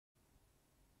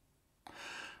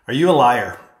Are you a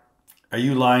liar? Are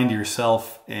you lying to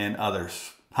yourself and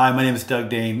others? Hi, my name is Doug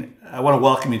Dane. I want to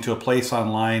welcome you to a place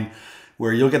online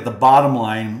where you'll get the bottom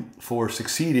line for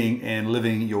succeeding and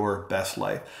living your best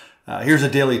life. Here's a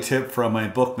daily tip from my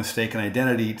book, Mistaken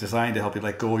Identity, designed to help you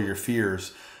let go of your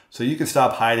fears so you can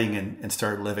stop hiding and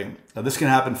start living. Now, this can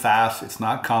happen fast. It's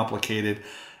not complicated,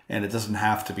 and it doesn't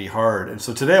have to be hard. And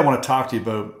so today I want to talk to you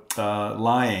about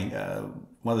lying.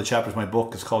 One of the chapters of my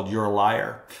book is called You're a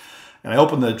Liar. And I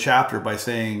open the chapter by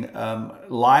saying,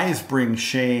 lies bring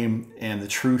shame and the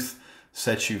truth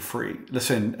sets you free.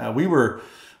 Listen, we were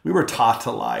taught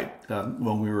to lie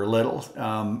when we were little.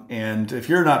 And if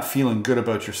you're not feeling good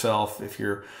about yourself, if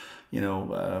you're,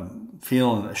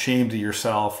 feeling ashamed of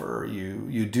yourself, or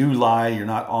you do lie, you're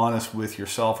not honest with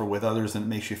yourself or with others, and it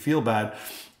makes you feel bad,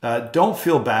 don't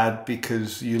feel bad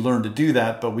because you learned to do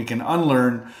that, but we can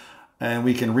unlearn and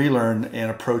we can relearn and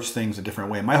approach things a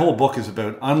different way. My whole book is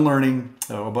about unlearning,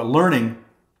 unlearning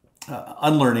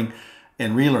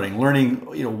and relearning. Learning,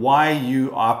 why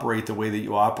you operate the way that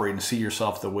you operate and see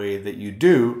yourself the way that you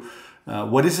do.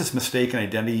 What is this mistaken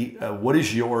identity? What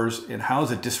is yours, and how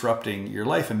is it disrupting your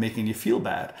life and making you feel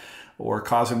bad or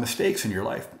causing mistakes in your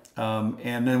life?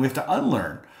 And then we have to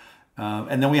unlearn.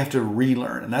 And then we have to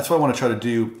relearn. And that's what I want to try to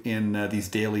do in these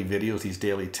daily videos, these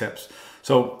daily tips.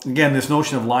 So again, this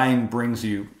notion of lying brings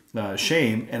you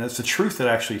shame, and it's the truth that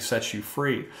actually sets you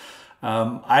free.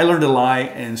 I learned to lie,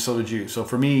 and so did you. So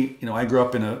for me, I grew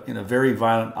up in a very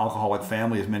violent alcoholic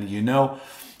family, as many of you know,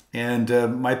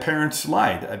 and my parents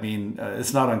lied. I mean,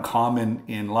 it's not uncommon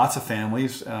in lots of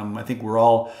families. I think we're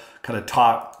all kind of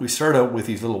taught. We start out with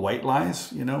these little white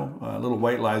lies, little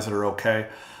white lies that are okay.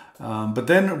 But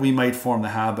then we might form the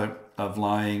habit of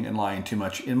lying and lying too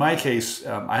much. In my case,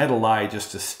 I had to lie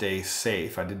just to stay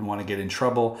safe. I didn't want to get in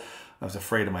trouble. I was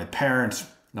afraid of my parents.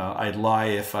 I'd lie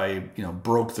if I,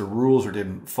 broke the rules or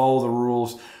didn't follow the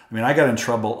rules. I mean, I got in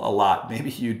trouble a lot. Maybe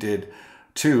you did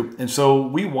too. And so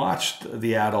we watched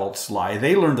the adults lie.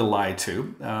 They learned to lie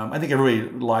too. I think everybody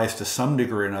lies to some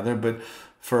degree or another, but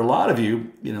for a lot of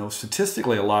you,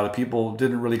 statistically, a lot of people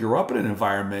didn't really grow up in an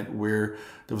environment where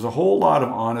there was a whole lot of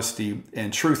honesty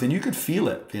and truth, and you could feel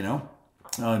it.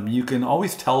 You can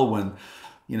always tell when,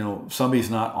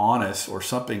 somebody's not honest or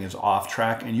something is off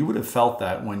track, and you would have felt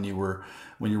that when you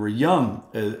were young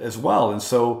as well. And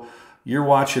so you're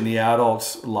watching the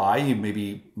adults lie.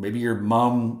 Maybe your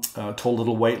mom told a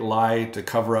little white lie to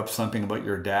cover up something about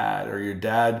your dad, or your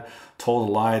dad told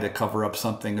a lie to cover up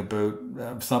something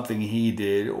about something he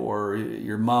did or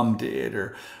your mom did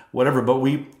or whatever. But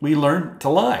we learned to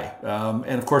lie.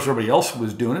 And of course, everybody else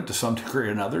was doing it to some degree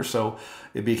or another. So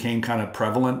it became kind of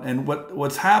prevalent. And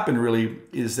what's happened really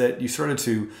is that you started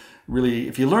to really,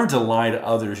 if you learn to lie to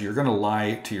others, you're going to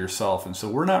lie to yourself. And so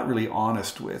we're not really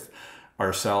honest with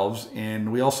ourselves.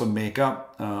 And we also make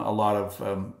up a lot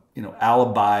of,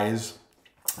 alibis,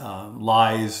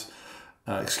 lies,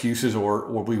 excuses,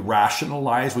 or we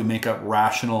rationalize. We make up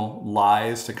rational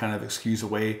lies to kind of excuse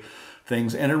away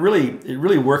things, and it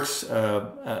really works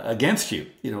against you.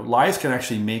 Lies can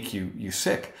actually make you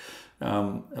sick.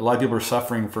 A lot of people are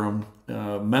suffering from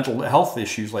mental health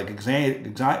issues like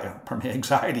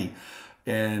anxiety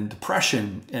and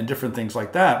depression and different things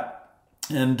like that.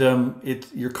 And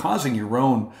you're causing your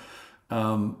own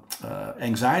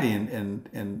anxiety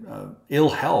and ill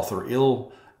health or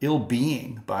ill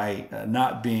being by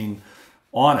not being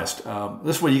honest.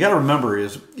 This is what you got to remember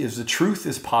is the truth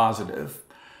is positive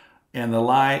and the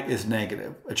lie is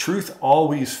negative. A truth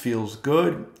always feels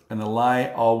good and the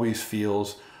lie always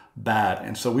feels bad.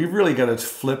 And so we've really got to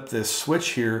flip this switch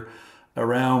here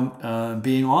around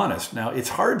being honest. Now, it's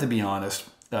hard to be honest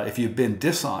if you've been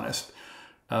dishonest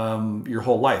your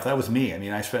whole life. That was me. I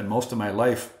mean, I spent most of my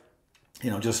life,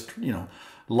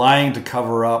 lying to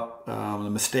cover up the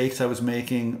mistakes I was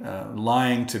making,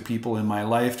 lying to people in my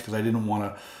life because I didn't want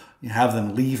to have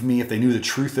them leave me. If they knew the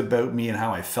truth about me and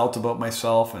how I felt about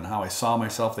myself and how I saw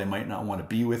myself, they might not want to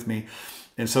be with me.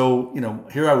 And so,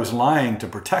 here I was lying to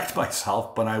protect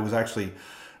myself, but I was actually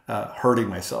hurting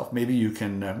myself. Maybe you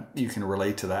can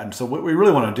relate to that. And so what we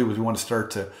really want to do is we want to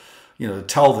start to,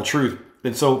 tell the truth.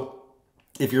 And so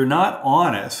if you're not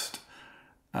honest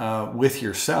with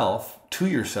yourself, to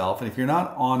yourself, and if you're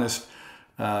not honest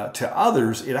to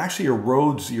others, it actually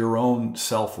erodes your own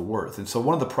self-worth. And so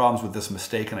one of the problems with this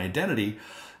mistaken identity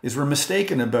is we're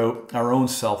mistaken about our own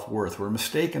self-worth. We're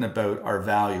mistaken about our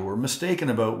value. We're mistaken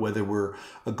about whether we're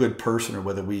a good person or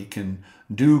whether we can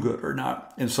do good or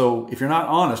not. And so if you're not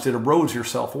honest, it erodes your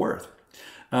self-worth.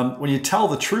 When you tell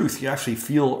the truth, you actually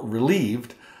feel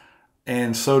relieved,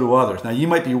 and so do others. Now, you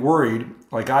might be worried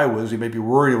like I was. You may be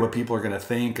worried what people are going to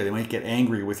think, or they might get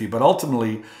angry with you. But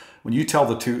ultimately, when you tell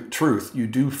the truth, you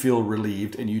do feel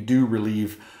relieved, and you do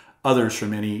relieve others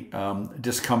from any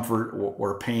discomfort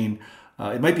or pain.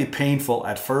 It might be painful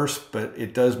at first, but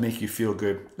it does make you feel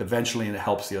good eventually, and it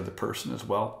helps the other person as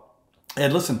well.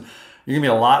 And listen, you're going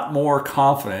to be a lot more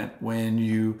confident when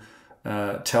you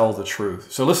tell the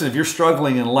truth. So listen, if you're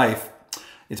struggling in life,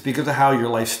 it's because of how your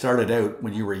life started out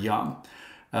when you were young.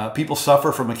 People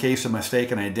suffer from a case of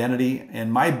mistaken identity,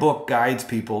 and my book guides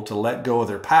people to let go of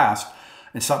their past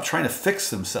and stop trying to fix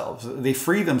themselves. They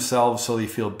free themselves so they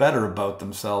feel better about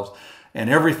themselves, and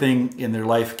everything in their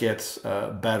life gets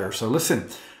better. So listen,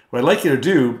 what I'd like you to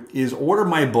do is order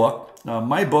my book.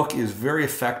 My book is very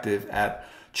effective at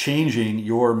changing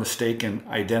your mistaken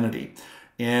identity.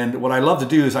 And what I love to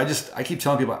do is I keep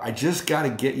telling people, I just got to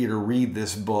get you to read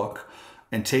this book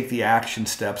and take the action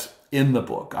steps in the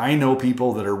book. I know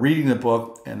people that are reading the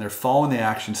book and they're following the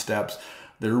action steps.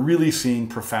 They're really seeing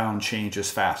profound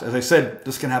changes fast. As I said,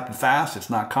 this can happen fast. It's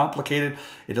not complicated.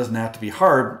 It doesn't have to be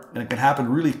hard. And it can happen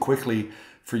really quickly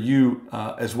for you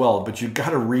as well. But you've got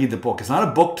to read the book. It's not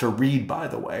a book to read, by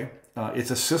the way.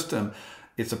 It's a system.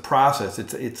 It's a process.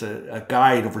 It's a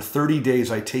guide. Over 30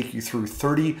 days, I take you through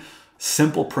 30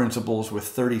 simple principles with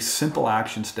 30 simple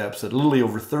action steps that literally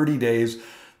over 30 days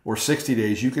or 60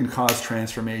 days, you can cause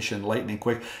transformation lightning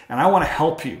quick. And I want to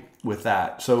help you with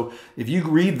that. So if you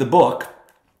read the book,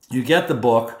 you get the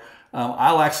book,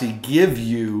 I'll actually give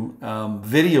you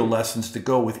video lessons to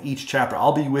go with each chapter.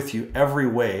 I'll be with you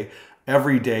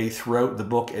every day throughout the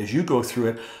book as you go through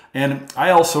it. And I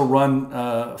also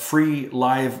run free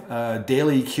live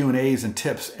daily Q&As and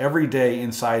tips every day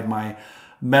inside my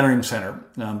mentoring center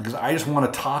because I just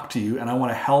want to talk to you and I want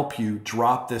to help you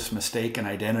drop this mistaken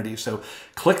identity. So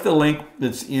click the link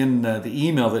that's in the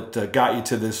email that got you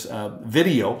to this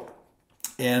video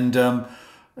and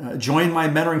join my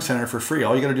mentoring center for free.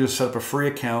 All you got to do is set up a free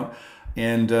account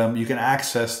and you can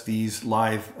access these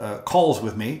live calls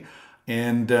with me.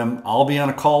 And I'll be on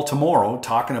a call tomorrow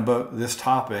talking about this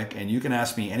topic, and you can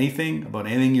ask me anything about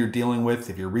anything you're dealing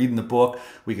with. If you're reading the book,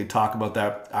 we can talk about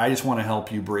that. I just want to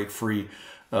help you break free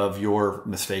of your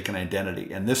mistaken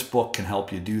identity. And this book can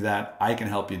help you do that. I can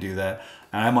help you do that.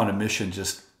 And I'm on a mission to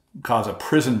just cause a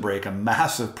prison break, a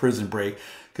massive prison break,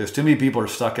 because too many people are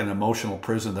stuck in an emotional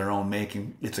prison of their own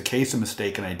making. It's a case of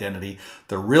mistaken identity.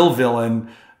 The real villain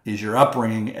is your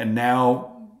upbringing, and now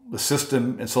the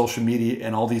system and social media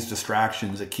and all these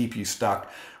distractions that keep you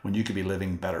stuck when you could be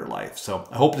living a better life. So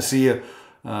I hope to see you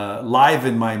live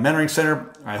in my mentoring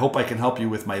center. I hope I can help you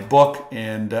with my book,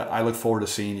 and I look forward to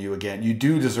seeing you again. You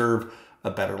do deserve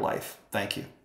a better life. Thank you.